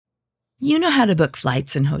You know how to book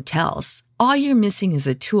flights and hotels. All you're missing is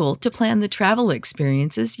a tool to plan the travel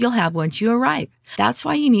experiences you'll have once you arrive. That's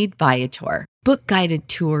why you need Viator. Book guided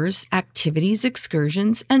tours, activities,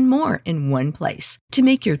 excursions, and more in one place to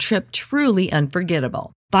make your trip truly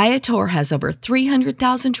unforgettable. Viator has over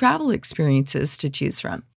 300,000 travel experiences to choose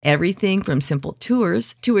from. Everything from simple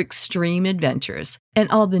tours to extreme adventures and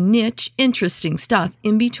all the niche, interesting stuff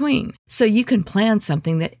in between. So you can plan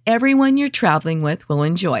something that everyone you're traveling with will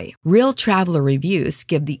enjoy. Real traveler reviews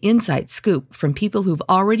give the inside scoop from people who've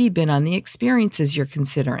already been on the experiences you're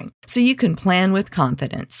considering. So you can plan with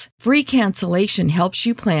confidence. Free cancellation helps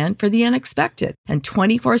you plan for the unexpected. And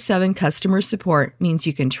 24/7 customer support means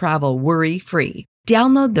you can travel worry-free.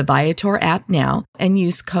 Download the Viator app now and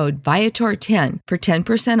use code Viator10 for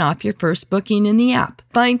 10% off your first booking in the app.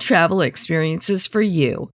 Find travel experiences for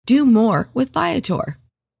you. Do more with Viator.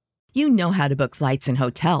 You know how to book flights and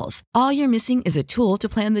hotels. All you're missing is a tool to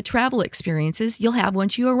plan the travel experiences you'll have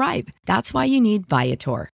once you arrive. That's why you need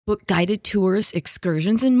Viator. Book guided tours,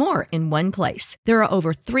 excursions, and more in one place. There are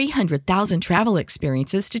over 300,000 travel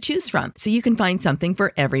experiences to choose from, so you can find something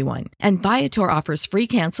for everyone. And Viator offers free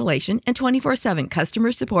cancellation and 24/7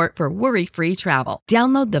 customer support for worry-free travel.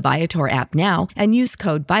 Download the Viator app now and use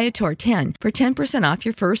code Viator10 for 10% off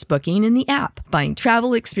your first booking in the app. Find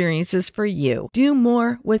travel experiences for you. Do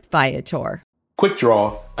more with Viator. Quick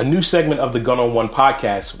Draw, a new segment of the Gun on One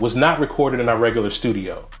podcast, was not recorded in our regular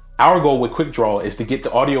studio. Our goal with Quick Draw is to get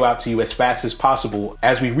the audio out to you as fast as possible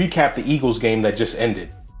as we recap the Eagles game that just ended.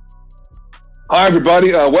 Hi,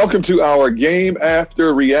 everybody. Welcome to our game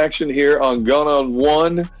after reaction here on Gun on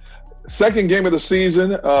One. Second game of the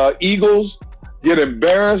season. Eagles get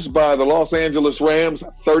embarrassed by the Los Angeles Rams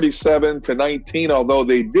 37-19, although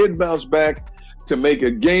they did bounce back to make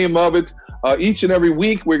a game of it. Each and every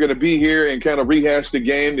week, we're going to be here and kind of rehash the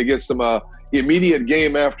game to get some immediate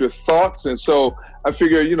game after thoughts. And so I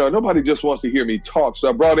figure, nobody just wants to hear me talk. So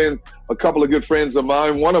I brought in a couple of good friends of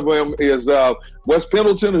mine. One of them is Wes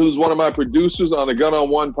Pendleton, who's one of my producers on the Gun on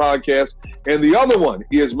One podcast. And the other one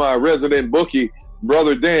is my resident bookie,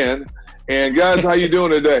 Brother Dan. And guys, how you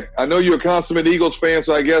doing today? I know you're a consummate Eagles fan,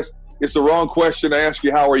 so I guess it's the wrong question to ask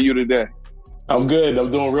you. How are you today? I'm good. I'm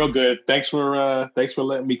doing real good. Thanks for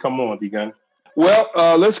letting me come on, D-Gun. Well,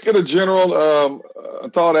 let's get a general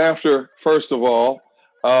thought after, first of all.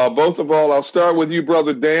 Both of all, I'll start with you,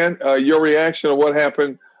 Brother Dan. Your reaction to what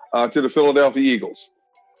happened to the Philadelphia Eagles?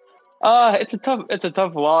 It's a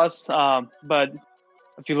tough loss. But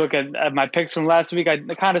if you look at my picks from last week, I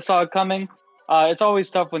kind of saw it coming. It's always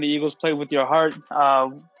tough when the Eagles play with your heart,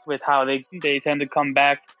 with how they tend to come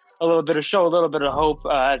back a little bit of hope,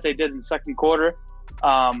 as they did in the second quarter.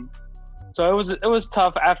 So it was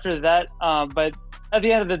tough after that. But at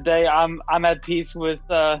the end of the day, I'm at peace with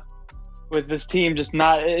this team.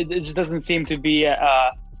 It just doesn't seem to be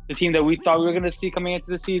the team that we thought we were going to see coming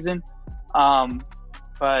into the season.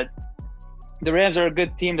 But the Rams are a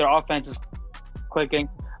good team. Their offense is clicking.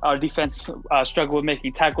 Our defense struggled with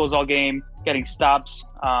making tackles all game, getting stops.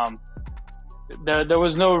 There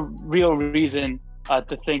was no real reason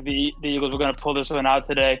to think the Eagles were going to pull this one out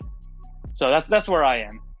today. So that's where I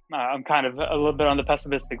am. I'm kind of a little bit on the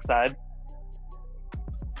pessimistic side.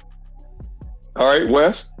 All right,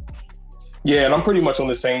 Wes? Yeah, and I'm pretty much on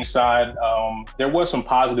the same side. There was some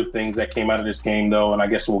positive things that came out of this game, though, and I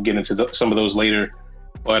guess we'll get into some of those later.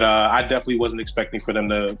 But I definitely wasn't expecting for them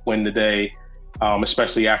to win today,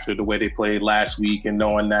 especially after the way they played last week and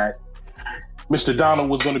knowing that Mr. Donald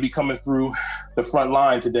was going to be coming through the front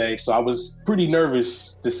line today. So I was pretty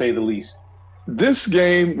nervous, to say the least. This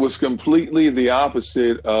game was completely the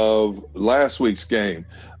opposite of last week's game.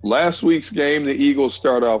 Last week's game, the Eagles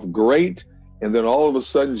start off great and then all of a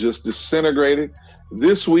sudden just disintegrated.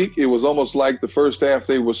 This week, it was almost like the first half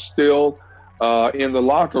they were still in the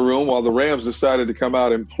locker room while the Rams decided to come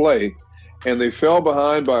out and play. And they fell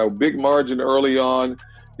behind by a big margin early on.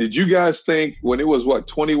 Did you guys think when it was,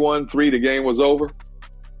 21-3, the game was over?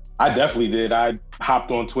 I definitely did. I hopped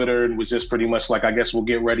on Twitter and was just pretty much like, I guess we'll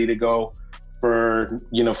get ready to go for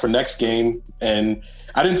next game. And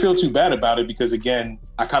I didn't feel too bad about it because, again,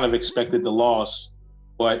 I kind of expected the loss.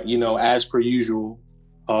 But, as per usual,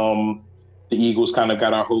 the Eagles kind of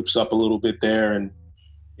got our hopes up a little bit there. And,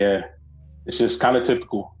 yeah, it's just kind of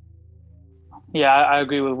typical. Yeah, I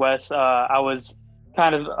agree with Wes. I was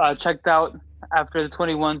kind of checked out after the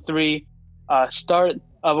 21-3 start.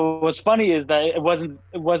 What's funny is that it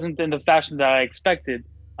wasn't in the fashion that I expected.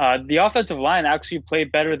 The offensive line actually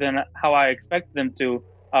played better than how I expected them to,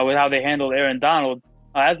 with how they handled Aaron Donald,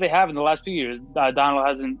 as they have in the last few years. Donald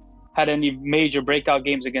hasn't had any major breakout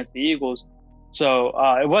games against the Eagles. So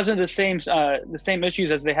it wasn't the same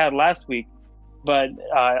issues as they had last week, but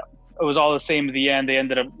it was all the same at the end. They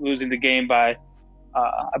ended up losing the game by,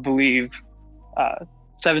 I believe,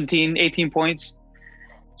 17, 18 points.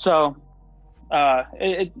 So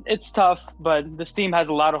it's tough, but this team has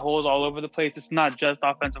a lot of holes all over the place. It's not just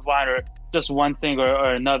offensive line or just one thing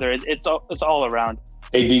or another. It's all around.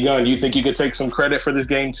 Hey, D-Gun, you think you could take some credit for this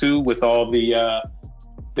game too with all the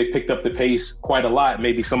they picked up the pace quite a lot.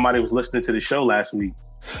 Maybe somebody was listening to the show last week.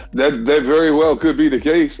 That very well could be the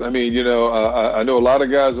case. I mean, I know a lot of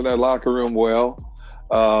guys in that locker room well.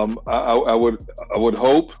 I would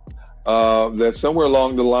hope that somewhere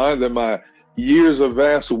along the line that my years of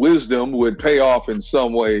vast wisdom would pay off in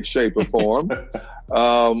some way, shape, or form.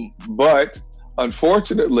 But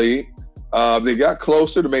unfortunately, they got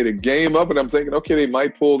closer to made a game up, and I'm thinking, okay, they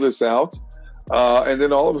might pull this out. And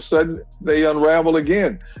then all of a sudden, they unravel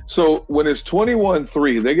again. So when it's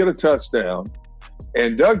 21-3, they get a touchdown,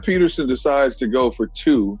 and Doug Peterson decides to go for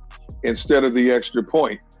 2 instead of the extra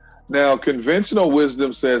point. Now, conventional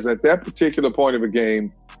wisdom says at that particular point of a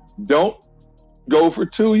game, don't go for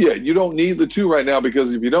 2 yet. You don't need the 2 right now,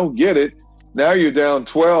 because if you don't get it, now you're down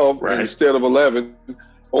 12 instead of 11.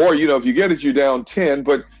 Or, if you get it, you're down 10.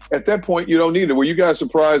 But at that point, you don't need it. Were you guys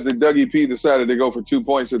surprised that Dougie P decided to go for 2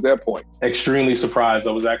 points at that point? Extremely surprised.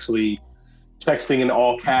 I was actually texting in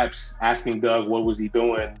all caps, asking Doug what was he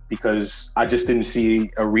doing, because I just didn't see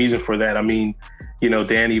a reason for that. I mean,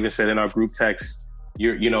 Dan even said in our group text,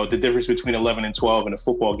 the difference between 11 and 12 in a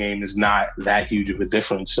football game is not that huge of a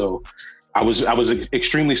difference. So I was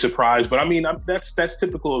extremely surprised. But I mean, that's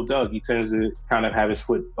typical of Doug. He tends to kind of have his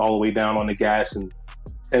foot all the way down on the gas and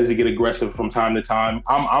tends to get aggressive from time to time.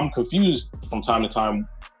 I'm confused from time to time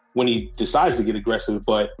when he decides to get aggressive.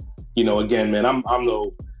 But again, man, I'm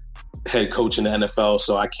no head coach in the NFL,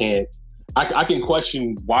 so I can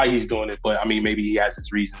question why he's doing it. But I mean, maybe he has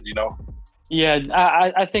his reasons, Yeah,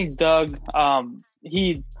 I think Doug,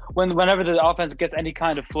 whenever the offense gets any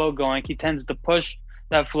kind of flow going, he tends to push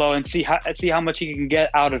that flow and see how much he can get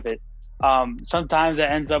out of it. Sometimes it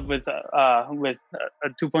ends up with a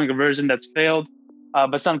 2-point conversion that's failed,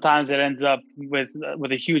 but sometimes it ends up with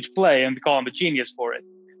a huge play, and we call him a genius for it.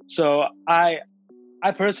 So I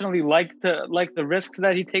personally like the risks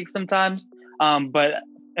that he takes sometimes, but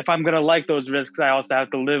if I'm gonna like those risks, I also have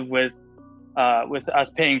to live with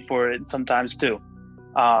us paying for it sometimes too.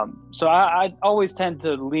 So I always tend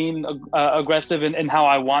to lean aggressive in how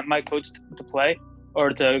I want my coach to play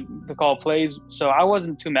or to call plays. So I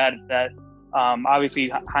wasn't too mad at that.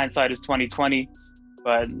 Obviously, hindsight is 20/20,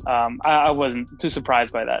 but I wasn't too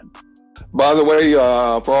surprised by that. By the way,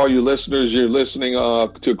 for all you listeners, you're listening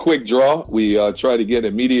to Quick Draw. We try to get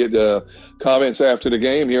immediate comments after the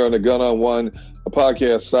game here on the Gun on One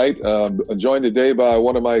podcast site. Joined today by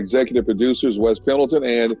one of my executive producers, Wes Pendleton,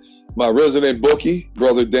 and my resident bookie,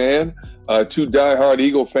 Brother Dan, 2 diehard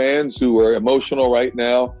Eagle fans who are emotional right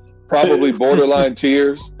now, probably borderline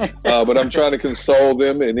tears, but I'm trying to console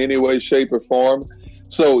them in any way, shape, or form.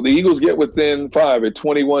 So the Eagles get within 5 at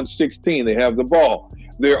 21-16. They have the ball.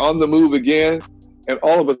 They're on the move again, and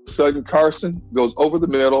all of a sudden, Carson goes over the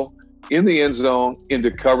middle, in the end zone,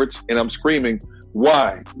 into coverage, and I'm screaming,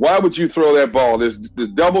 why? Why would you throw that ball? There's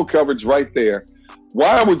double coverage right there.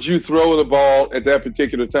 Why would you throw the ball at that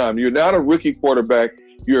particular time? You're not a rookie quarterback.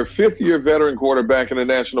 You're a 5th-year veteran quarterback in the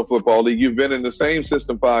National Football League. You've been in the same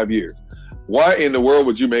system 5 years. Why in the world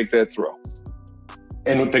would you make that throw?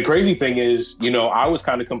 And the crazy thing is, I was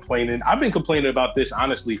kind of complaining. I've been complaining about this,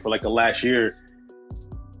 honestly, for like the last year.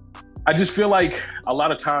 I just feel like a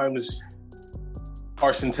lot of times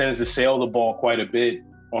Carson tends to sail the ball quite a bit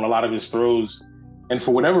on a lot of his throws. And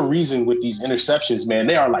for whatever reason with these interceptions, man,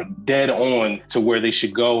 they are like dead on to where they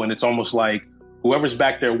should go. And it's almost like whoever's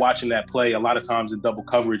back there watching that play, a lot of times in double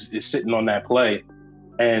coverage, is sitting on that play.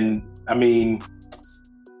 And I mean,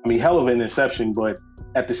 hell of an interception, but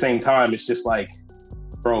at the same time, it's just like,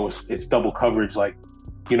 bro, it's double coverage. Like,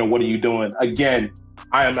 what are you doing? Again,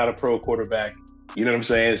 I am not a pro quarterback. You know what I'm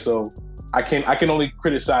saying? So I can only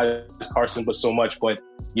criticize Carson, but so much. But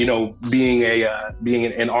being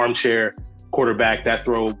an armchair quarterback, that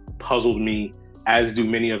throw puzzled me, as do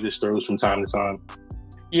many of his throws from time to time.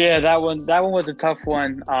 Yeah, that one was a tough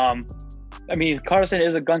one. I mean, Carson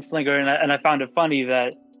is a gunslinger, and I found it funny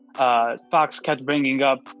that Fox kept bringing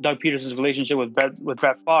up Doug Peterson's relationship with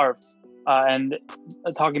Brett Favre, and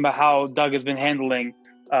talking about how Doug has been handling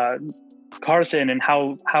Carson and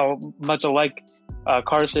how much alike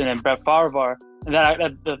Carson and Brett Favre are. And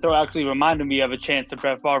that the throw actually reminded me of a chance that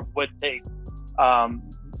Brett Favre would take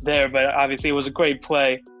there, but obviously it was a great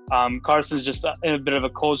play. Carson's just in a bit of a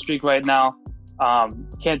cold streak right now.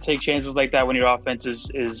 Can't take chances like that when your offense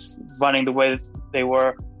is running the way that they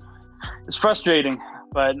were. It's frustrating,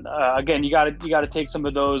 but again, you gotta take some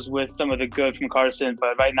of those with some of the good from Carson.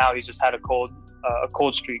 But right now, he's just had a cold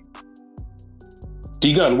streak.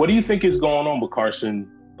 D-Gun, what do you think is going on with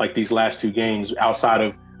Carson, like these last two games, outside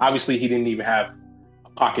of, obviously he didn't even have a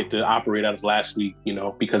pocket to operate out of last week,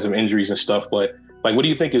 because of injuries and stuff, but like, what do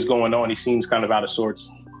you think is going on? He seems kind of out of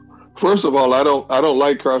sorts. First of all, I don't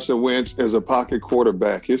like Carson Wentz as a pocket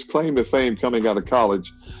quarterback. His claim to fame coming out of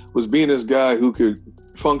college was being this guy who could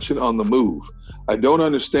function on the move. I don't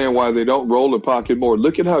understand why they don't roll the pocket more.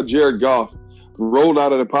 Look at how Jared Goff rolled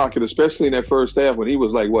out of the pocket, especially in that first half when he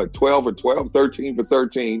was like, 12 for 12, 13 for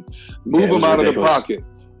 13. Move him out of the pocket.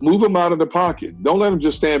 Move him out of the pocket. Don't let him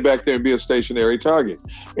just stand back there and be a stationary target.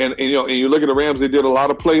 And you look at the Rams, they did a lot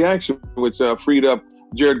of play action, which freed up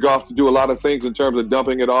Jared Goff to do a lot of things in terms of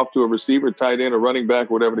dumping it off to a receiver, tight end, or running back,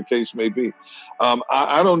 whatever the case may be.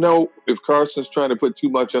 I don't know if Carson's trying to put too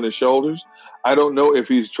much on his shoulders. I don't know if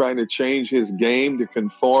he's trying to change his game to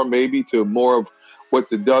conform maybe to more of what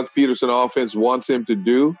the Doug Peterson offense wants him to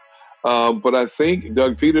do. But I think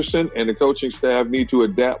Doug Peterson and the coaching staff need to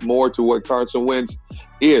adapt more to what Carson Wentz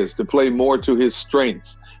is, to play more to his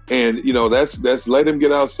strengths. And, that's let him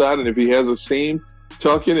get outside. And if he has a seam,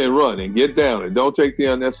 tuck in and run and get down and don't take the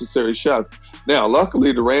unnecessary shots. Now,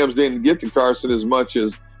 luckily, the Rams didn't get to Carson as much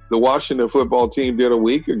as the Washington football team did a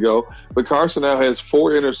week ago, but Carson now has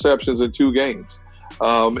 4 interceptions in 2 games.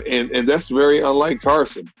 And that's very unlike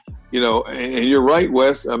Carson, and you're right,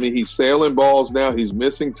 Wes. I mean, he's sailing balls now. He's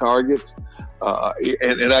missing targets.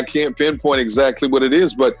 And I can't pinpoint exactly what it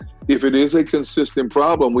is, but if it is a consistent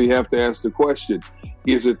problem, we have to ask the question,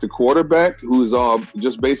 is it the quarterback who's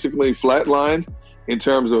just basically flatlined in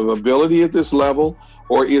terms of ability at this level,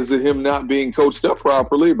 or is it him not being coached up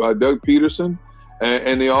properly by Doug Peterson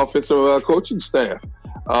and the offensive coaching staff?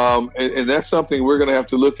 And that's something we're going to have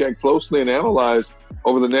to look at closely and analyze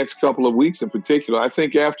over the next couple of weeks in particular. I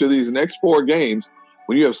think after these next 4 games,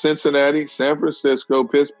 when you have Cincinnati, San Francisco,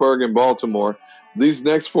 Pittsburgh, and Baltimore, these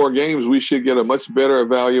next 4 games, we should get a much better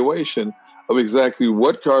evaluation of exactly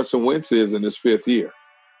what Carson Wentz is in his 5th year.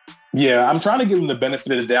 Yeah, I'm trying to give him the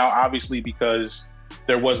benefit of the doubt, obviously, because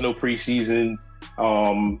there was no preseason.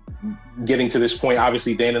 Getting to this point,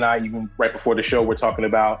 obviously, Dan and I, even right before the show, we're talking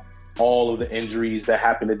about all of the injuries that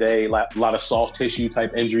happened today, a lot of soft tissue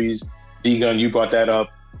type injuries. D-Gun, you brought that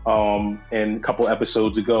up and a couple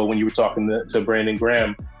episodes ago when you were talking to Brandon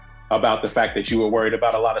Graham about the fact that you were worried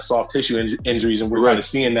about a lot of soft tissue injuries, and we're kind of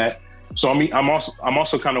seeing that. So I'm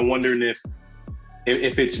also kind of wondering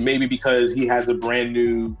if it's maybe because he has a brand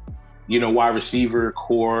new, wide receiver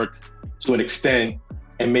core to an extent,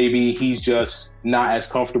 and maybe he's just not as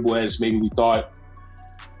comfortable as maybe we thought,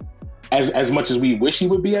 as much as we wish he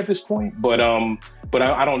would be at this point. But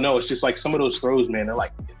I don't know. It's just like some of those throws, man,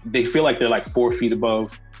 they feel like they're like 4 feet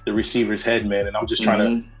above the receiver's head, man. And I'm just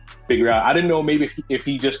trying to figure out. I didn't know maybe if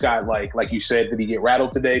he just got like you said, did he get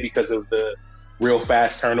rattled today because of the real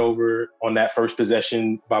fast turnover on that first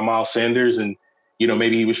possession by Miles Sanders, and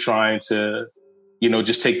maybe he was trying to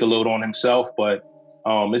just take the load on himself. But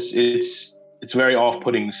it's very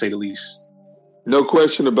off-putting, to say the least. No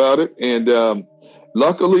question about it. And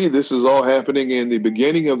luckily, this is all happening in the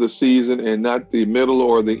beginning of the season and not the middle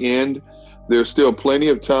or the end. There's still plenty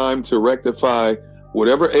of time to rectify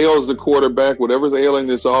whatever ails the quarterback, whatever's ailing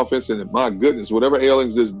this offense, and my goodness, whatever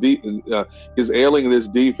ailing this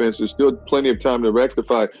defense, there's still plenty of time to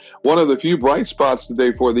rectify. One of the few bright spots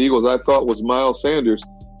today for the Eagles, I thought, was Miles Sanders.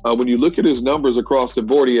 When you look at his numbers across the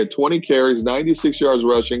board, he had 20 carries, 96 yards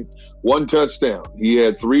rushing, 1 touchdown. He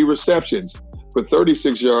had 3 receptions for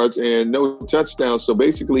 36 yards and no touchdowns. So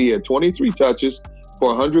basically, he had 23 touches for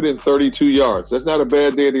 132 yards. That's not a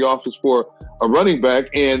bad day at the office for a running back.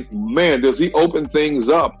 And, man, does he open things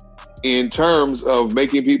up in terms of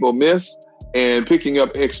making people miss and picking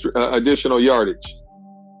up additional yardage.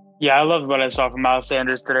 Yeah, I loved what I saw from Miles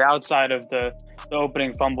Sanders today outside of the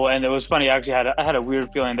opening fumble. And it was funny, actually, I had a weird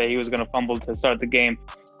feeling that he was going to fumble to start the game,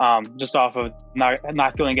 just off of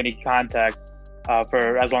not feeling any contact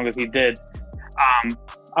for as long as he did.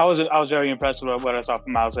 I was very impressed with what I saw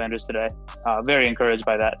from Miles Sanders today. Very encouraged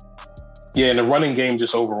by that. Yeah, and the running game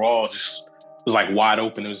just overall just was like wide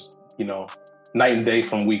open. It was, night and day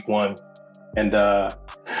from week 1. And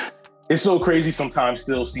it's so crazy sometimes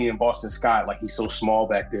still seeing Boston Scott, like he's so small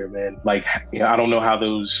back there, man. Like, I don't know how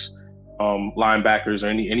those linebackers or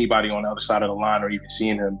anybody on the other side of the line are even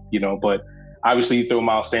seeing him, but obviously you throw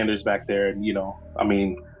Miles Sanders back there and,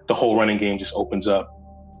 the whole running game just opens up.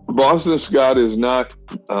 Boston Scott is not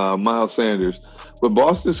Miles Sanders, but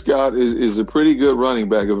Boston Scott is a pretty good running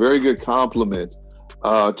back, a very good complement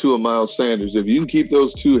to a Miles Sanders. If you can keep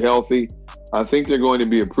those two healthy, I think they're going to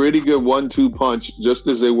be a pretty good 1-2 punch, just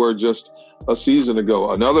as they were just a season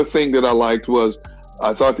ago. Another thing that I liked was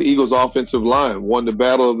I thought the Eagles' offensive line won the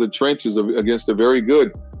battle of the trenches against a very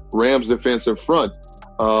good Rams defensive front.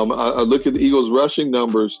 I look at the Eagles' rushing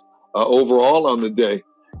numbers overall on the day,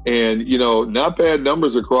 and, not bad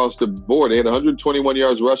numbers across the board. They had 121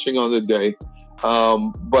 yards rushing on the day.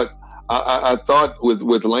 But I thought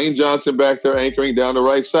with Lane Johnson back there anchoring down the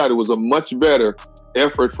right side, it was a much better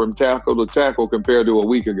effort from tackle to tackle compared to a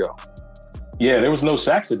week ago. Yeah, there was no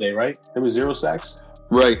sacks today, right? There was 0 sacks.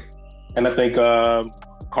 Right. And I think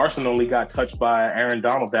Carson only got touched by Aaron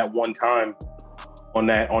Donald that one time on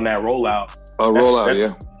that rollout.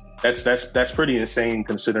 That's pretty insane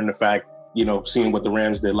considering the fact, seeing what the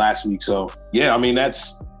Rams did last week. So yeah, I mean,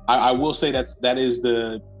 I will say that's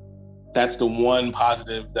the one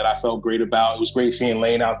positive that I felt great about. It was great seeing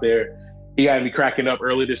Lane out there. He had me cracking up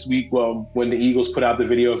early this week when the Eagles put out the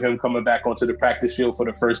video of him coming back onto the practice field for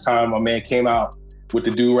the first time. My man came out with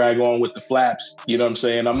the do-rag on with the flaps. You know what I'm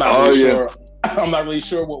saying? I'm not really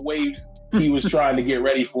sure what waves he was trying to get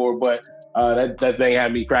ready for, but that thing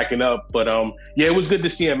had me cracking up. But yeah, it was good to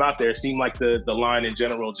see him out there. It seemed like the line in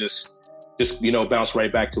general just bounced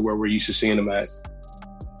right back to where we're used to seeing him at.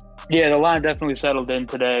 Yeah, the line definitely settled in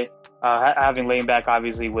today. Having Lane back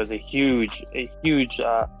obviously was a huge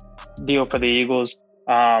deal for the Eagles.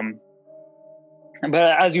 But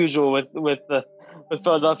as usual with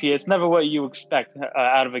Philadelphia, it's never what you expect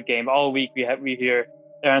out of a game. All week we hear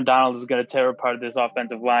Aaron Donald is going to tear apart this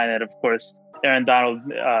offensive line, and of course Aaron Donald,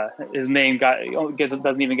 his name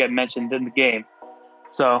doesn't even get mentioned in the game.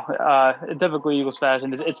 So in typical Eagles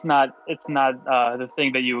fashion, it's not the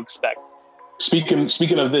thing that you expect.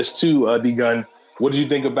 Speaking of this too, D-Gun, what did you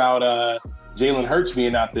think about Jalen Hurts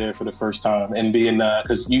being out there for the first time and being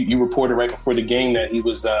because you reported right before the game that he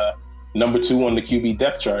was number 2 on the QB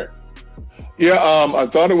depth chart? Yeah, I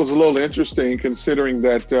thought it was a little interesting considering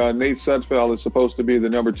that Nate Sudfeld is supposed to be the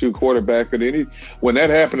number 2 quarterback. But when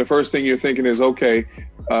that happened, the first thing you're thinking is, okay,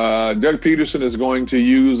 Doug Peterson is going to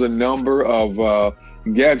use a number of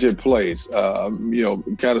gadget plays,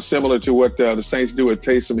 kind of similar to what the Saints do at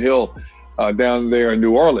Taysom Hill down there in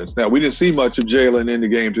New Orleans. Now, we didn't see much of Jalen in the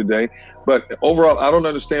game today, but overall, I don't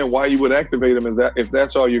understand why you would activate him if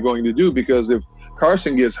that's all you're going to do, because if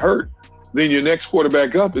Carson gets hurt, then your next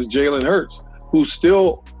quarterback up is Jalen Hurts, who's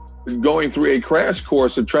still going through a crash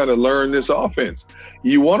course of trying to learn this offense.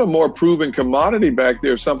 You want a more proven commodity back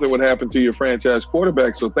there if something would happen to your franchise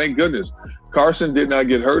quarterback. So thank goodness Carson did not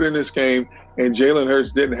get hurt in this game, and Jalen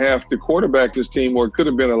Hurts didn't have to quarterback this team where it could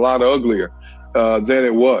have been a lot uglier than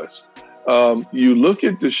it was. You look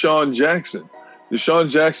at Deshaun Jackson. Deshaun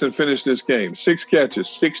Jackson finished this game, 6 catches,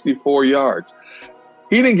 64 yards.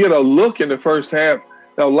 He didn't get a look in the first half.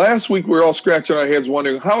 Now, last week, we were all scratching our heads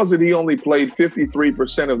wondering, how is it he only played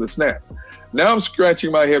 53% of the snaps? Now I'm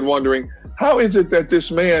scratching my head wondering, how is it that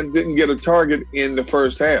this man didn't get a target in the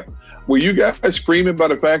first half? Were you guys screaming about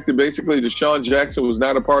the fact that basically Deshaun Jackson was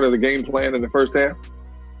not a part of the game plan in the first half?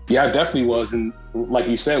 Yeah, I definitely was. And like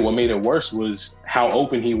you said, what made it worse was how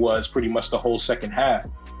open he was pretty much the whole second half.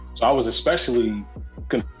 So I was especially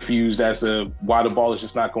confused as to why the ball is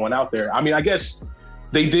just not going out there. I mean, I guess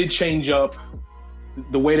they did change up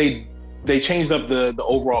the way they changed up the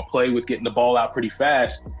overall play with getting the ball out pretty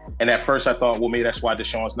fast. And at first I thought, well, maybe that's why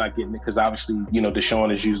Deshaun's not getting it, because obviously,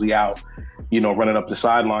 Deshaun is usually out, running up the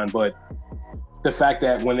sideline. But the fact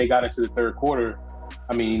that when they got into the third quarter,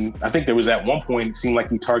 I mean, I think there was at one point, it seemed like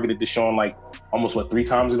he targeted Deshaun like almost 3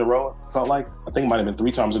 times in a row, it felt like. I think it might have been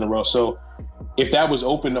 3 times in a row. So if that was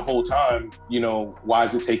open the whole time, why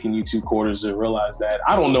is it taking you 2 quarters to realize that?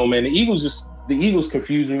 I don't know, man. The Eagles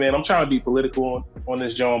confuse me, man. I'm trying to be political on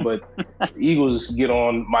this, John, but the Eagles get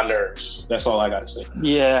on my nerves. That's all I got to say.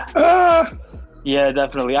 Yeah. Yeah,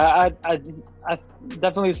 definitely. I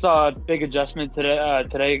definitely saw a big adjustment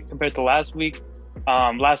today compared to last week.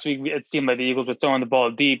 Last week, it seemed like the Eagles were throwing the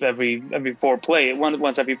ball deep every 4 plays,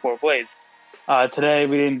 once every 4 plays. Today,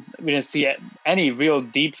 we didn't see any real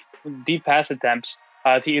deep pass attempts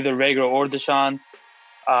to either Reagor or Deshaun.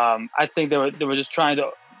 I think they were just trying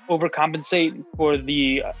to overcompensate for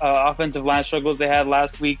the offensive line struggles they had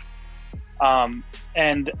last week.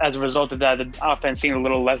 And as a result of that, the offense seemed a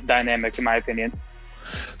little less dynamic, in my opinion.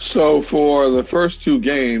 So for the first 2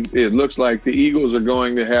 games, it looks like the Eagles are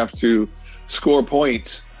going to have to score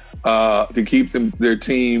points to keep their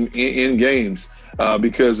team in games.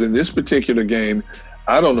 Because in this particular game,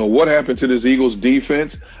 I don't know what happened to this Eagles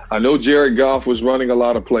defense. I know Jared Goff was running a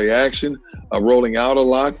lot of play action, rolling out a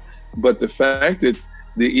lot, but the fact that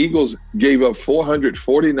the Eagles gave up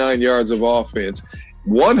 449 yards of offense,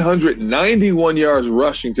 191 yards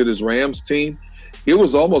rushing to this Rams team, it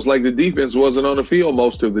was almost like the defense wasn't on the field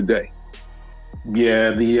most of the day. Yeah,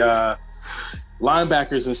 the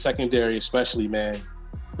linebackers and secondary especially, man,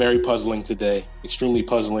 very puzzling today, extremely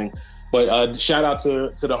puzzling. But shout out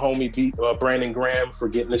to the homie Brandon Graham for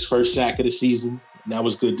getting his first sack of the season. That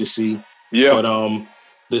was good to see. Yeah. But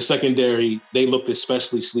the secondary, they looked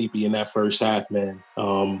especially sleepy in that first half, man.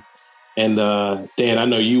 And Dan, I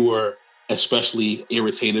know you were especially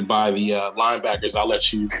irritated by the linebackers. I'll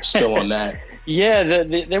let you spill on that. Yeah,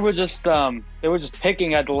 they were just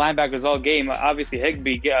picking at the linebackers all game. Obviously,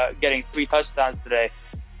 Higbee getting 3 touchdowns today.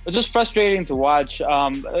 It was just frustrating to watch.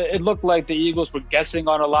 It looked like the Eagles were guessing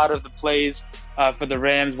on a lot of the plays for the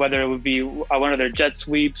Rams, whether it would be one of their jet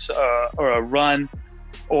sweeps or a run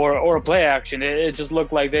or a play action. It just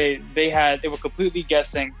looked like they were completely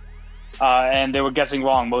guessing, and they were guessing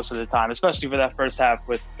wrong most of the time, especially for that first half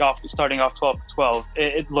with Goff starting off 12-12.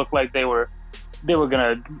 It looked like they were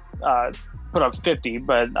gonna put up 50,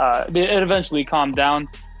 but it eventually calmed down.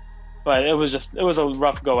 But it was a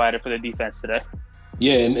rough go at it for the defense today.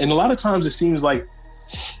 Yeah, and a lot of times it seems like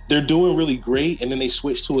they're doing really great, and then they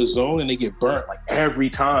switch to a zone and they get burnt like every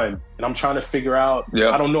time. And I'm trying to figure out. Yeah.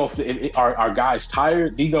 I don't know if our guys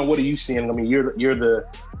tired. D-Gun, what are you seeing? I mean, you're the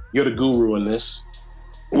guru in this.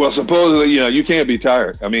 Well, supposedly, you can't be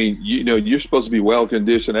tired. I mean, you're supposed to be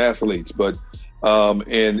well-conditioned athletes, but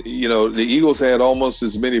the Eagles had almost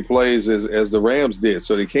as many plays as the Rams did,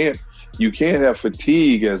 so you can't have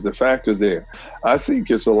fatigue as the factor there. I think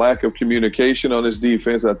it's a lack of communication on this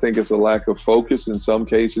defense. I think it's a lack of focus in some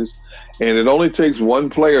cases. And it only takes one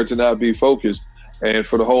player to not be focused and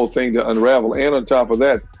for the whole thing to unravel. And on top of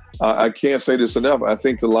that, I can't say this enough. I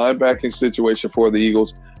think the linebacking situation for the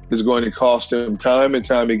Eagles is going to cost them time and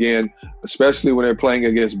time again, especially when they're playing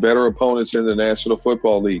against better opponents in the National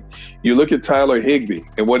Football League. You look at Tyler Higbee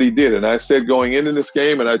and what he did. And I said going into this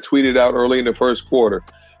game, and I tweeted out early in the first quarter,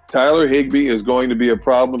 Tyler Higbee is going to be a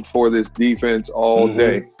problem for this defense all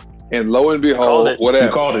day. And lo and behold,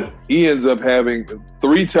 he ends up having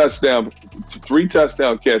three touchdown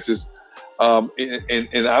catches. And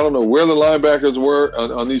I don't know where the linebackers were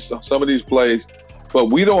on some of these plays, but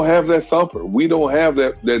we don't have that thumper. We don't have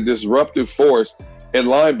that disruptive force in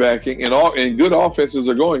linebacking, and good offenses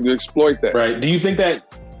are going to exploit that. Right. Do you think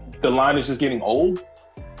that the line is just getting old?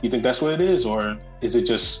 You think that's what it is, or is it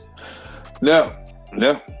just? No.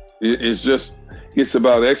 It's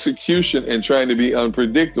about execution and trying to be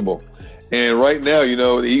unpredictable. And right now,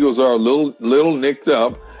 the Eagles are a little nicked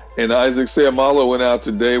up. And Isaac Seumalo went out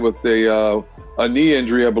today with a knee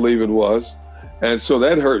injury, I believe it was. And so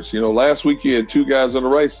that hurts. Last week you had 2 guys on the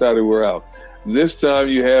right side who were out. This time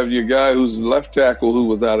you have your guy who's left tackle who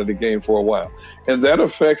was out of the game for a while. And that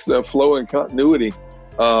affects the flow and continuity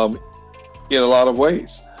in a lot of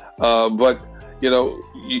ways. But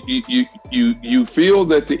you feel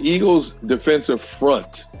that the Eagles' defensive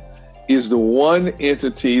front is the one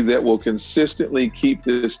entity that will consistently keep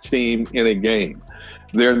this team in a game.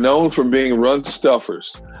 They're known for being run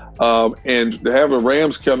stuffers. And to have the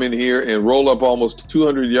Rams come in here and roll up almost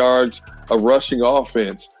 200 yards of rushing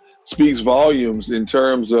offense speaks volumes in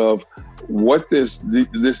terms of what this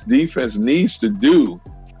defense needs to do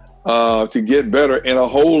to get better, and a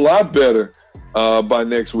whole lot better by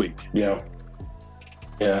next week. Yeah,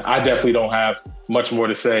 I definitely don't have much more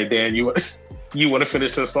to say. Dan, you want to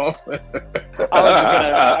finish this off?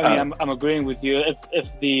 I'm agreeing with you. If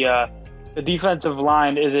the defensive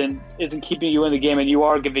line isn't keeping you in the game, and you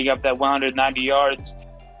are giving up that 190 yards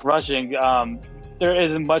rushing, there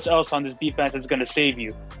isn't much else on this defense that's going to save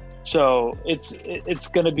you. So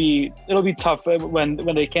it'll be tough when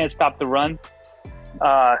they can't stop the run.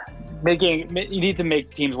 You need to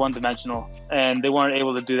make teams one-dimensional, and they weren't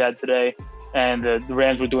able to do that today. And the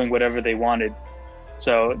Rams were doing whatever they wanted,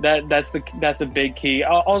 so that's a big key.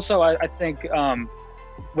 Also, I think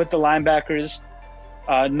with the linebackers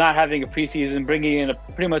not having a preseason, bringing in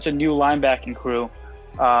pretty much a new linebacking crew,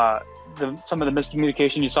 some of the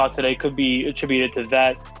miscommunication you saw today could be attributed to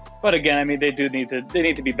that. But again, they need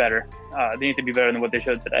to be better. They need to be better than what they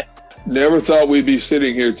showed today. Never thought we'd be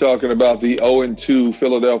sitting here talking about the 0-2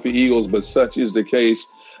 Philadelphia Eagles, but such is the case.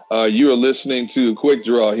 You are listening to Quick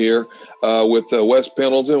Draw here with Wes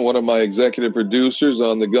Pendleton, one of my executive producers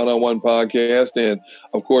on the Gun on One podcast, and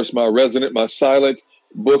of course my silent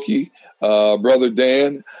bookie, brother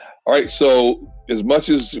Dan. All right, so as much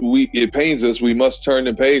as it pains us, we must turn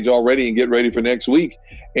the page already and get ready for next week.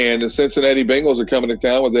 And the Cincinnati Bengals are coming to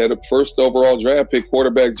town with that first overall draft pick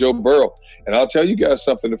quarterback Joe Burrow. And I'll tell you guys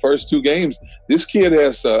something, the first 2 games, this kid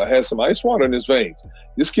has some ice water in his veins.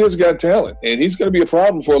 This kid's got talent, and he's going to be a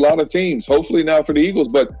problem for a lot of teams, hopefully not for the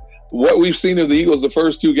Eagles. But what we've seen of the Eagles the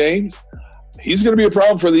first 2 games, he's going to be a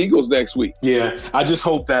problem for the Eagles next week. Yeah, I just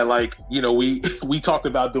hope that, we talked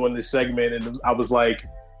about doing this segment, and I was like,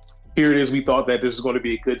 here it is. We thought that this was going to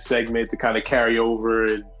be a good segment to kind of carry over,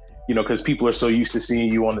 and because people are so used to seeing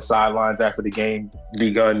you on the sidelines after the game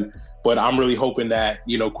begun. But I'm really hoping that,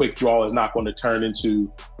 Quick Draw is not going to turn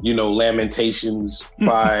into, lamentations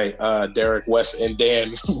by Derek, Wes, and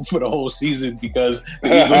Dan for the whole season because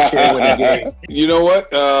the Eagles can't win a game. You know what?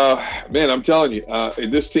 Man, I'm telling you,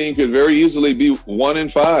 this team could very easily be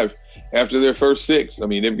 1-5 after their first 6. I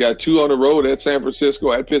mean, they've got 2 on the road at San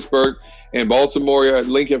Francisco, at Pittsburgh, and Baltimore at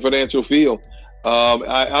Lincoln Financial Field.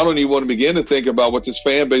 I don't even want to begin to think about what this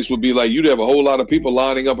fan base would be like. You'd have a whole lot of people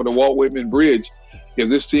lining up on the Walt Whitman Bridge if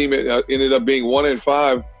this team ended up being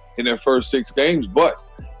 1-5 in their first 6 games. But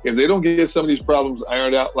if they don't get some of these problems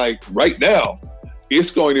ironed out like right now, it's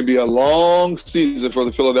going to be a long season for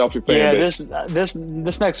the Philadelphia fan base.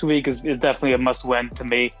 This next week is definitely a must-win to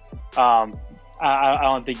me. I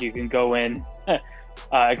don't think you can go in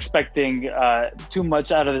expecting too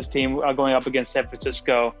much out of this team going up against San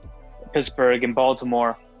Francisco, Pittsburgh, and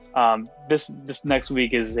Baltimore. This next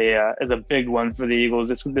week is a big one for the Eagles.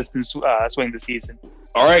 This can swing the season.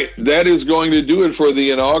 All right, that is going to do it for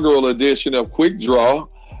the inaugural edition of Quick Draw.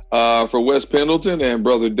 For Wes Pendleton and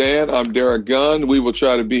Brother Dan, I'm Derek Gunn. We will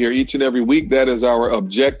try to be here each and every week. That is our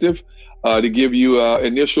objective, to give you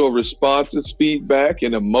initial responses, feedback,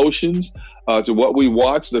 and emotions to what we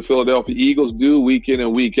watch the Philadelphia Eagles do week in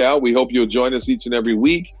and week out. We hope you'll join us each and every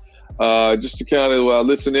week. Just to kind of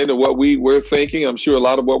listen into what we're thinking. I'm sure a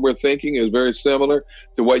lot of what we're thinking is very similar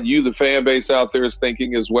to what you, the fan base out there, is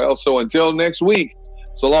thinking as well. So until next week,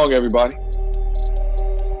 so long, everybody.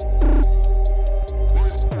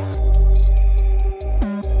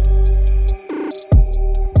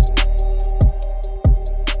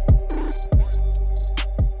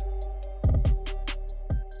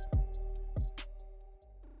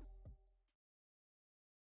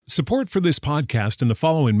 Support for this podcast and the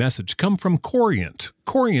following message come from Corient.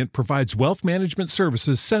 Corient provides wealth management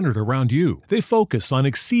services centered around you. They focus on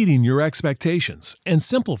exceeding your expectations and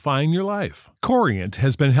simplifying your life. Corient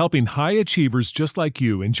has been helping high achievers just like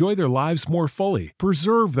you enjoy their lives more fully,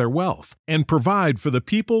 preserve their wealth, and provide for the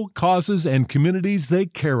people, causes, and communities they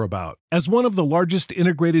care about. As one of the largest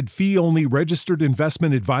integrated fee-only registered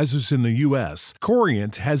investment advisors in the U.S.,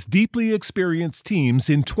 Corient has deeply experienced teams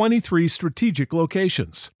in 23 strategic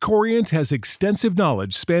locations. Corient has extensive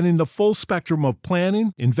knowledge spanning the full spectrum of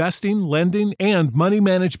planning, investing, lending, and money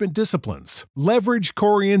management disciplines. Leverage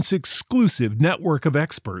Corient's exclusive network of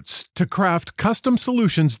experts to craft custom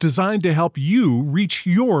solutions designed to help you reach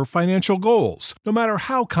your financial goals, no matter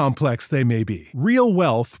how complex they may be. Real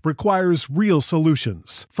wealth requires real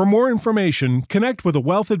solutions. For more information, connect with a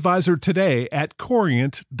wealth advisor today at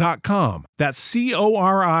Corient.com. That's Corient.com.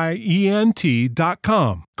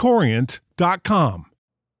 Corient.com.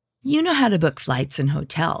 You know how to book flights and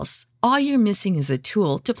hotels. All you're missing is a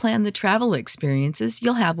tool to plan the travel experiences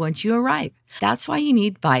you'll have once you arrive. That's why you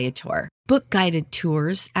need Viator. Book guided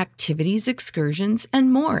tours, activities, excursions,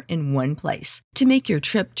 and more in one place to make your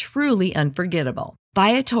trip truly unforgettable.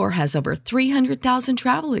 Viator has over 300,000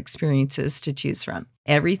 travel experiences to choose from.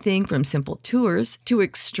 Everything from simple tours to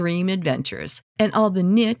extreme adventures and all the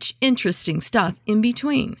niche, interesting stuff in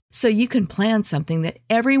between. So you can plan something that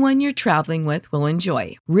everyone you're traveling with will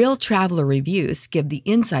enjoy. Real traveler reviews give the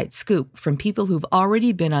inside scoop from people who've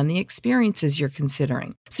already been on the experiences you're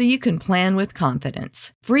considering. So you can plan with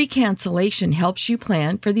confidence. Free cancellation helps you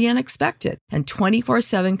plan for the unexpected. And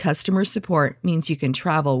 24/7 customer support means you can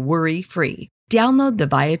travel worry-free. Download the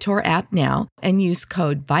Viator app now and use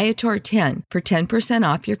code Viator10 for 10%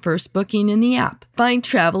 off your first booking in the app. Find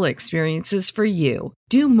travel experiences for you.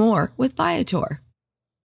 Do more with Viator.